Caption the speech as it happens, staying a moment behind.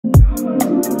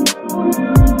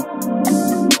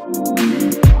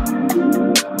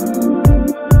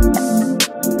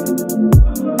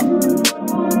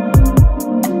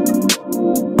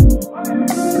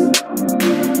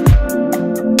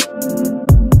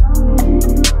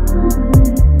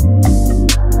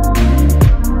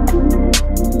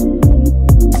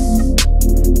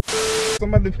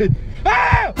to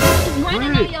ah! It's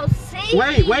running on your seat.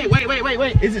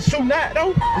 Wait. Is it shooting out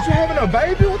though? Is you having a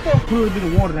baby? What the? Put a bit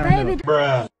of water down there.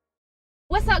 Bruh.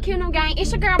 What's up, Q&A gang?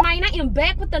 It's your girl, Mine. I am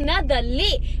back with another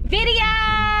lit video.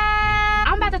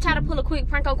 I'm about to try to pull a quick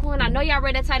prank on Corn. I know y'all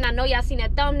read that title. I know y'all seen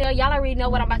that thumbnail. Y'all already know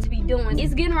what I'm about to be doing.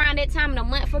 It's getting around that time of the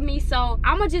month for me, so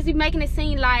I'm gonna just be making it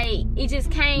seem like it just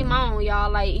came on,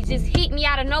 y'all. Like, it just hit me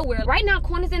out of nowhere. Right now,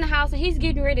 Corn is in the house, and he's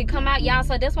getting ready to come out, y'all.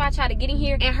 So that's why I try to get in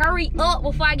here and hurry up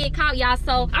before I get caught, y'all.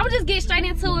 So I'm gonna just get straight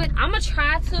into it. I'm gonna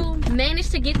try to manage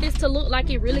to get this to look like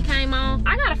it really came on.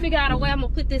 I gotta figure out a way I'm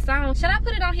gonna put this on. Should I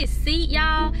put it on his seat,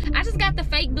 y'all? I just got the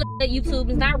fake blood at YouTube.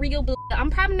 It's not real blood. I'm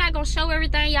probably not gonna show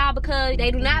everything, y'all, because they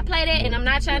do not play that, and I'm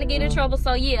not trying to get in trouble.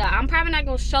 So yeah, I'm probably not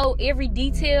gonna show every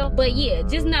detail, but yeah,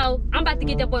 just know I'm about to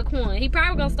get that boy Quan. He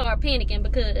probably gonna start panicking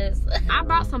because I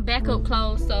brought some backup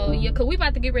clothes. So yeah, cause we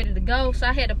about to get ready to go, so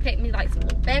I had to pack me like some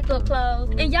backup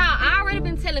clothes. And y'all, I already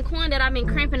been telling Quan that I've been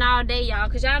cramping all day, y'all,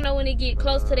 cause y'all know when it get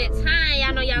close to that time,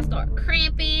 y'all know y'all start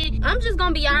cramping. I'm just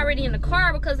gonna be already in the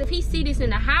car, because if he see this in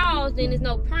the house, then it's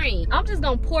no prank. I'm just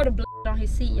gonna pour the blood on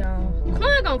his seat, y'all.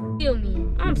 Quan gonna kill me.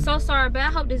 I'm so sorry, but I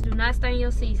hope this do not stain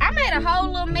your seat. I made a whole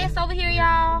little mess over here,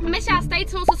 y'all. Make sure y'all stay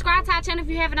tuned. Subscribe to our channel if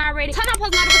you haven't already. Turn on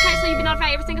post notifications so you be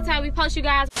notified every single time we post, you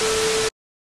guys.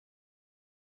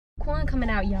 Quan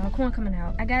coming out, y'all. Quan coming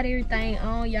out. I got everything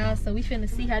on, y'all, so we finna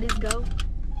see how this go.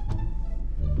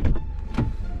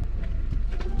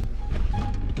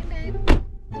 Hey, baby.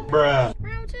 Bruh.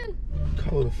 Wrong with you?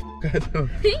 Cold the fuck out though.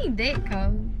 He ain't that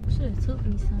cold. Should've took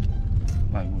me some.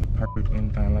 Like what, perfect,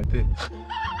 anything like that?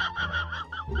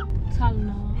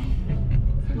 Tylenol.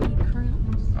 I need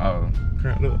cramps. Oh,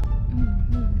 cramped up.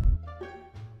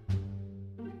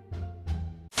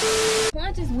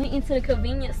 Quan just went into the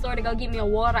convenience store to go get me a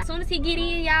water. As soon as he get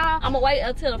in, y'all, I'm gonna wait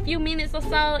until a few minutes or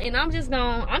so, and I'm just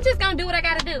gonna do what I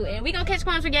gotta do, and we gonna catch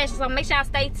Quan's reaction. So make sure y'all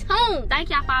stay tuned. Thank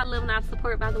y'all for all the love and all the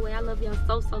support, by the way. I love y'all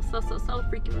so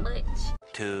freaking much.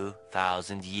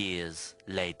 2,000 years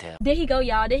later. There he go,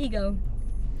 y'all. There he go.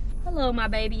 Hello, my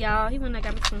baby, y'all. He went and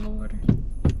got me some water.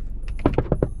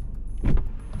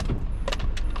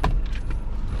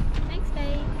 Thanks,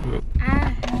 babe.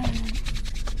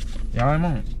 Y'all ain't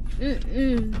on.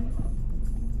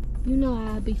 You know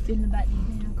how I be feeling about these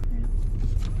damn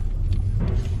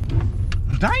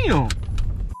cramps. Damn!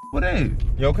 What is?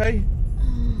 You okay?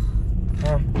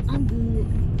 Huh? I'm good.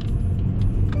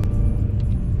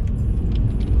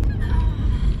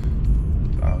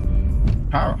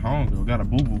 Power hungry, got a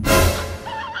boo-boo.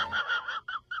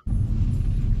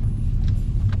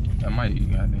 I might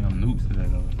eat goddamn nukes today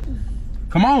though.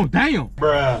 Come on, damn!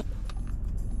 Bruh.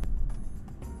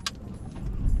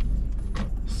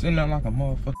 Sitting there like a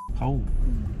motherfucking pole.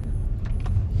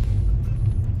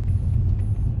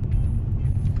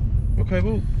 Okay,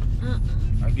 boo.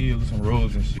 I'll give you some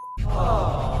rubs and shit.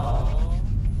 Ow.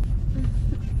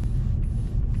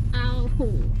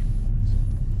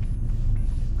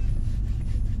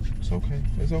 It's okay.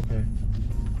 It's okay.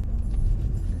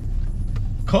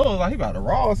 Cuz like he about to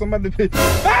raw somebody.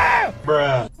 Ah!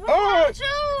 Bruh. What's wrong with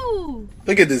you?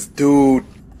 Look at this dude.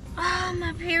 Oh,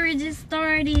 my period just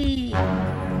started.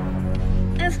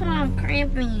 That's why I'm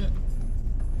cramping.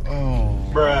 Oh.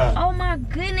 Bruh. Oh my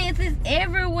goodness, it's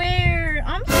everywhere.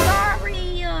 I'm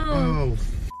sorry. Oh,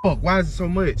 fuck. Why is it so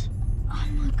much? Oh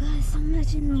my God, so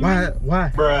much in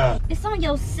Why? Bruh. It's on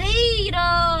your seat.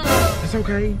 It's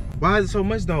okay. Why is it so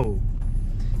much though?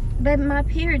 Baby, my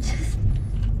period just,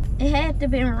 it had to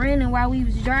been running while we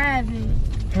was driving.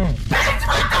 Huh.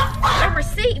 A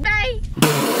receipt, babe.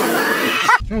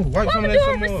 No, wipe What some am of I that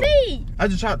doing receipt? I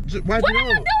just tried to wipe What it am I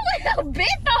up. doing? A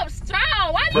bent up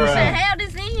straw. Why do you Bruh. should have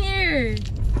this in here?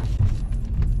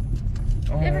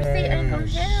 That receipt ain't gonna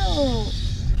help.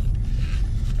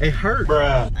 It hurt.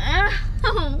 Bruh.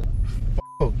 Ow.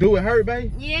 Oh, do it hurt,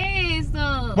 babe? Yes.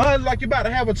 Why is it like you about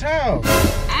to have a child?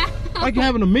 Ow. Like you're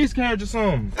having a miscarriage or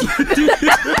something.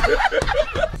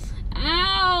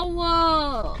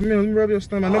 Ow. Come here, let me rub your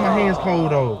stomach. I know my hand's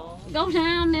cold though. Go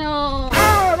down there.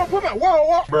 Ah, don't put my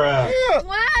whoa. Bruh. Yeah.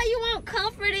 Why you won't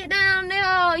comfort it down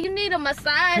there? You need a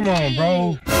massage. Come on,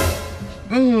 bro.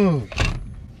 Ugh.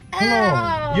 Come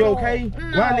on. You okay?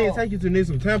 No. Why didn't take you to need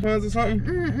some tampons or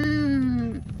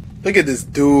something? Look at this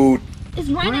dude. It's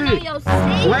running on your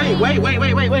seat.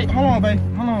 Wait. Hold on, babe.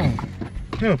 Hold on.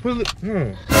 Here, pull it.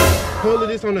 Pull it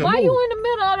this on that. Why move. you in the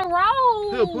middle of the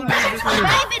road? Here, pull it this on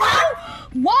that. Baby,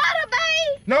 no. Water,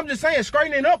 babe. No, I'm just saying,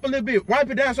 straighten it up a little bit. Wipe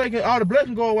it down so all the blood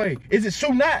can go away. Is it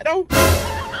shooting out though?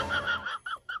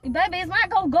 Baby, it's not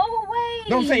gonna go away.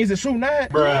 No, I'm saying, is it shooting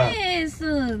out? Yes.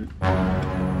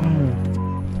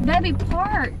 Baby,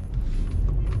 park.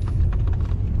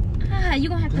 God, you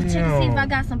gonna have to check to see if I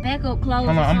got some backup clothes.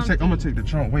 Hold on, I'm gonna check the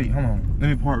trunk. Wait, hold on. Let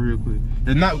me park real quick.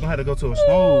 If not, we're gonna have to go to a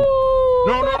store.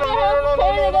 No.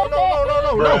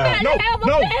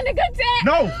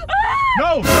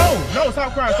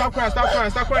 Stop crying.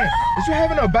 Is you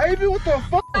having a baby? What the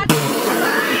fuck?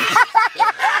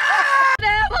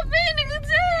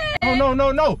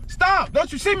 No. Stop.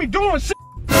 Don't you see me doing shit?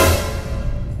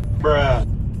 Bruh.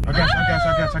 I got you.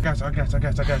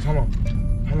 Hold on.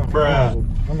 Bruh.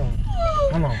 Hold on.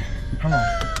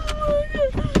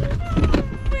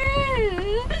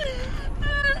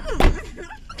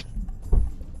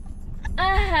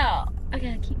 I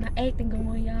gotta keep my acting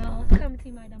going, y'all. Come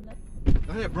to my dumb.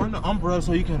 Go ahead, bring the umbrella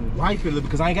so you can wipe it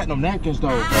because I ain't got no napkins though.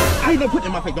 I ain't gonna put that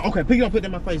in my face. Okay, please don't put that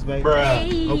in my face, babe.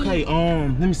 Hey. Okay,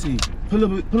 let me see. Put a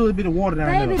little bit of water down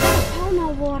there. Baby, don't pour no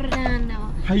water down there.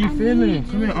 How you feeling?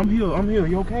 Come here, I'm here.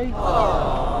 You okay?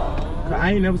 Cause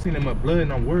I ain't never seen that much blood in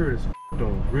no words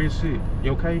though. Real shit.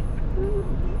 You okay?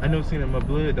 I never seen that much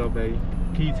blood though, babe.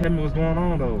 Can you tell me what's going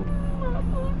on though?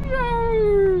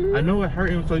 I know it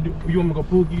hurting, so you want me to go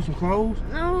pull you some clothes?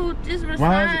 No, just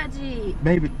massage it.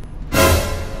 Baby.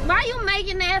 Why you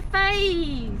making that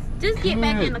face? Just get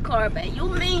back in the car, babe. You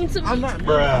mean to me. I'm not,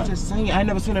 I'm just saying, I ain't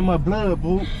never seen that much blood,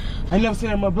 boo. I ain't never seen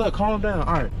that much blood. Calm down.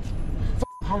 All right.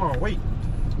 Hold on, wait.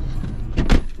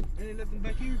 Ain't nothing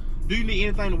back here? Do you need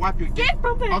anything to wipe your... Get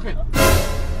from back. Okay.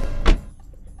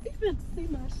 You finna see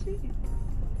my shit.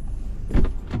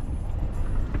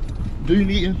 Do you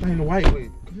need anything to wipe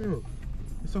with? Come here.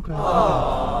 It's okay.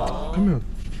 Come here.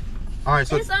 All right,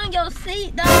 so... It's on your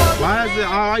seat, though. Why is it...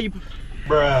 Why you...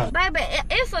 Bruh. Baby,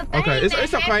 it's a thing. Okay,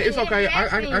 it's okay.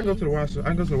 I go to the washer.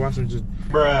 I go to the washer and just...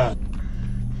 Bruh.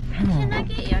 Can I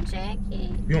get your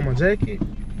jacket? You want my jacket?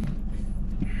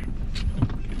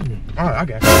 All right, I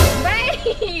got you.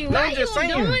 Babe, why you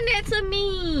doing that to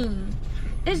me?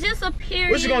 It's just a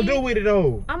period. What you gonna do with it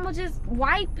though? I'm gonna just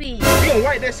wipe it. You gonna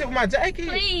wipe that shit with my jacket?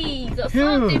 Please, or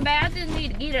something, babe. I just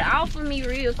need to get it off of me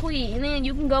real quick, and then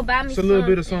you can go buy me It's a little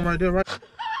bit of something right there, right?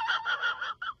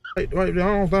 Right there.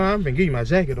 I don't think I'm gonna give you my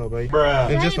jacket though, babe. Bruh.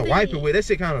 And just to wipe it with, that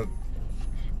shit kind of...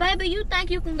 Baby, you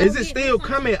think you can go Is it still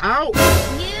coming out?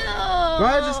 Yeah.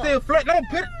 Why is it still flat?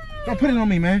 Don't put it on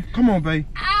me, man. Come on, babe.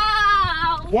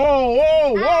 Ow.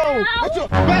 Whoa. What's up,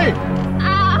 babe?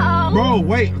 Ow. Bro,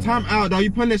 wait. Time out, dog.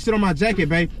 You putting that shit on my jacket,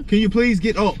 babe. Can you please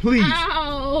get up, please?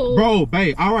 Ow. Bro,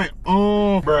 babe. All right.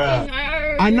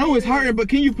 Bruh. I know it's hurting, but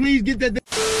can you please get that?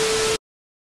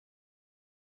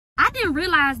 I didn't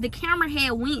realize the camera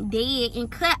had went dead and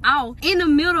cut off in the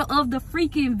middle of the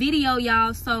freaking video,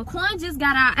 y'all. So Quan just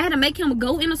got out. I had to make him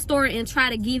go in the store and try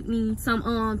to give me some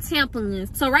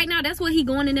tampons. So right now that's what he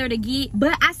going in there to get.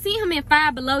 But I see him in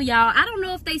Five Below, y'all. I don't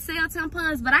know if they sell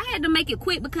tampons, but I had to make it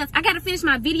quick because I gotta finish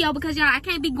my video because y'all, I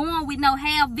can't be going with no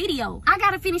half video. I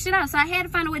gotta finish it out. So I had to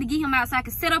find a way to get him out so I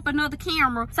could set up another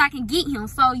camera so I can get him.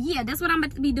 So yeah, that's what I'm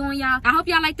about to be doing, y'all. I hope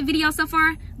y'all like the video so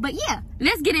far. But yeah,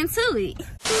 let's get into it.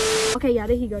 Okay, y'all,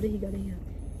 there he go.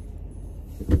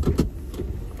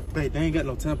 Babe, they ain't got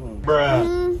no tampons.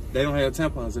 Bruh. They don't have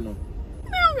tampons in them. I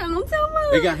don't got no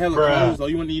tampons. They got hella clothes, though.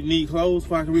 You want to need clothes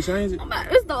before I can rechange it? I'm about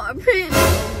to start praying.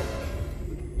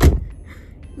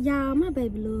 Y'all, my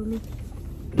baby love me.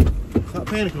 Stop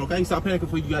panicking, okay? Stop panicking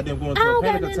before you got them going I to a don't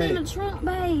got panic nothing attack. in the trunk,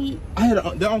 babe. I had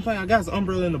the only thing I got is an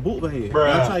umbrella in the boot bag.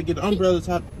 Bruh. I try to get the umbrella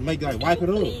to make like wipe it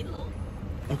up.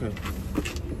 Okay.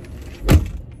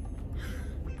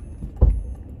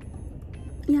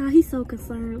 Y'all, he's so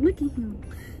concerned. Look at him.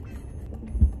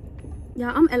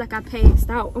 Y'all, I'm acting like I passed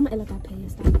out.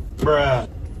 Bruh.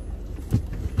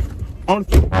 On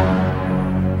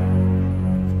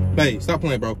Babe, stop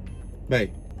playing, bro. Babe.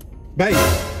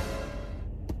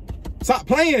 Stop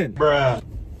playing. Bruh.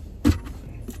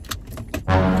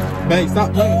 Babe,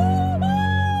 stop playing.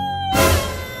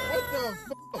 What the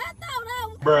fuck? I thought that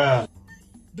was... Bruh.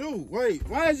 Dude, wait.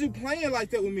 Why is you playing like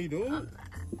that with me, dude?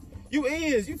 You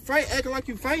acting like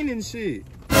you fainting and shit.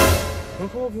 Don't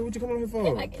come over here. What you coming over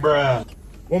here for? Bruh.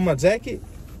 Want my jacket?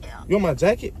 Yeah. You want my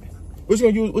jacket? What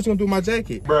you gonna do with my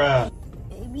jacket? Bruh.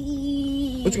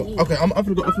 Baby. What you gonna, okay, I'm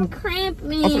finna go. I'm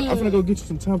cramping. I'm finna go get you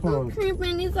some tampons. I'm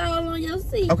cramping. It's all on your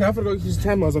seat. Okay, I'm finna go get you some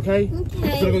tampons, okay? Okay. I'm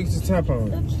finna go get you some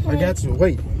tampons. Okay. I got you.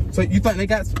 Wait. So you think they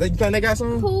got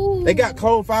some? Cool. They got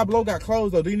clothes. Five Below got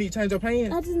clothes though. Do you need to change your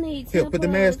pants? I just need Here, put the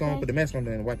mask on. okay? Put the mask on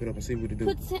there and wipe it up and see what it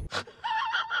do.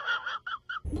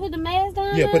 Put the mask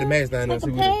down. Yeah, put the mask down there and see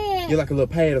what it do. You're like a little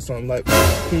pad or something. Like,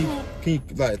 can you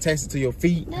like attach it to your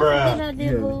feet? Bruh.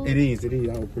 Yeah, it is.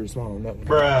 I was pretty small on that one.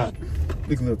 Bruh.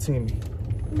 Look a little Timmy.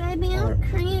 Baby, I'm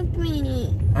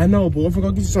cramping. I know, boy. I'm finna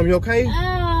go get you something. You okay?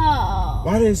 Oh.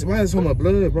 Why is so much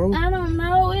blood, bro? I don't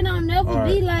know. It don't never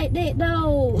can't be like that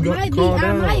though.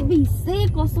 I might be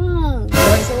sick or something.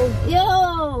 Think so? Yo.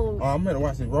 Oh, I'm gonna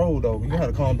watch this road though. You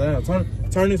gotta calm down.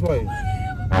 Turn this way.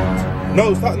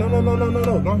 No, stop. No.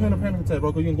 Don't have a panic attack,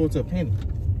 bro, because you can go into a panic.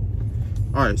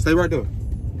 All right, stay right there.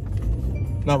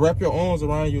 Now wrap your arms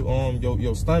around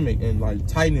your stomach and like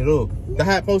tighten it up. That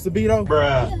how it's supposed to be though?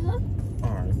 Bruh. Yeah.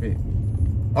 All right, bet.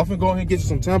 I'm finna go ahead and get you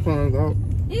some tampons, dog.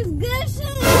 It's gushing.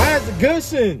 Why is it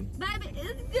gushing? Baby,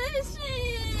 it's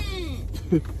gushing.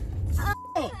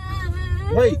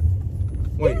 Wait.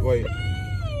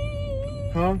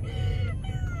 Huh?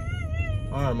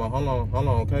 All right, ma. Hold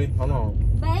on, okay? Hold on.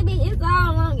 Baby, it's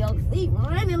all on your seat,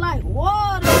 running like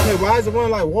water. Okay, why is it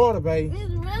running like water, babe?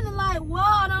 It's running like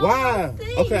water. Why?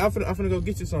 Okay, I'm finna go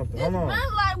get you something. Hold on. It's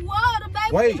running like water,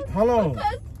 baby. Wait, hold on.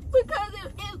 Because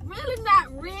it's really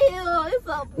not real. It's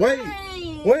a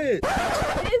prank. Wait.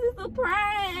 This is a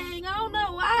prank. I don't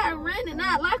know why I'm running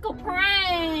out like a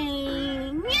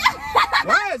prank.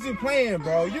 Why is you playing,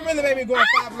 bro? You really made me go on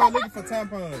 5 below looking for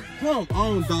tampons. Come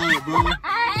on, dog, bro.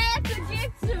 I had to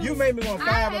get you. You made me go on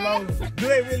 5 below. Do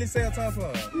they really sell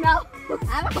tampons? No,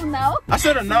 I don't know. I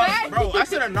should have known, bro. I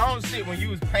should have known shit when you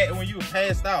was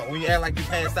passed out. When you act like you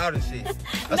passed out and shit.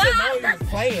 I should have known you was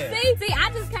playing. See, I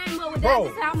just came up with that.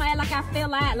 Just how I like I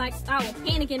fell out, like I was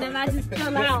panicking and I just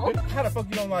fell out. How the fuck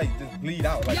you don't like just bleed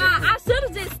out like yeah, that? I should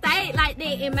have just stayed like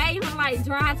that and made him like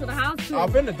drive to the hospital.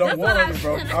 I'm finna don't worry,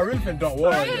 bro. I really finna don't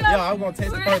worry. Yeah, I'm gonna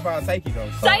test the first before I take you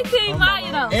though. Say Team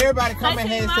Maya though. Everybody come in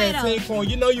here and say Team Corn.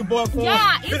 You know your boy Corn.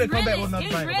 Yeah, it's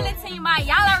really Team Maya.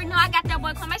 Y'all already know I got that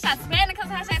boy Corn. Make sure I spam it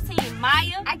because I said Team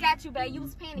Maya. I got you, babe. You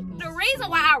was panicking. The reason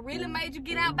why I really made you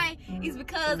get out, babe, is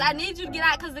because I need you to get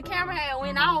out because the camera had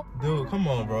went off. Dude, come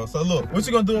on, bro. So look, what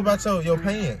you gonna do about your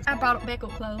pants? I brought back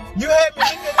up clothes. You had me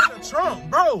in the trunk,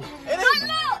 bro. But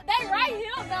look, they right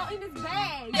here though in this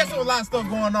bag. There's a lot of stuff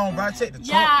going on, bro. Check the trunk.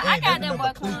 Yeah, I got that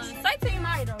boy Corn. Say Team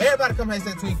Maya though. Everybody come here and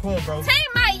say Team Corn, bro.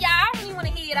 Team Maya, y'all. I don't even want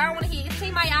to hear it. I don't want to hear it. It's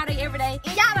Team Maya all day every day.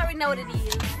 And y'all already know what it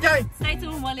is. Yay. Stay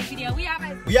tuned for the video. We out,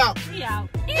 baby. We out. We out.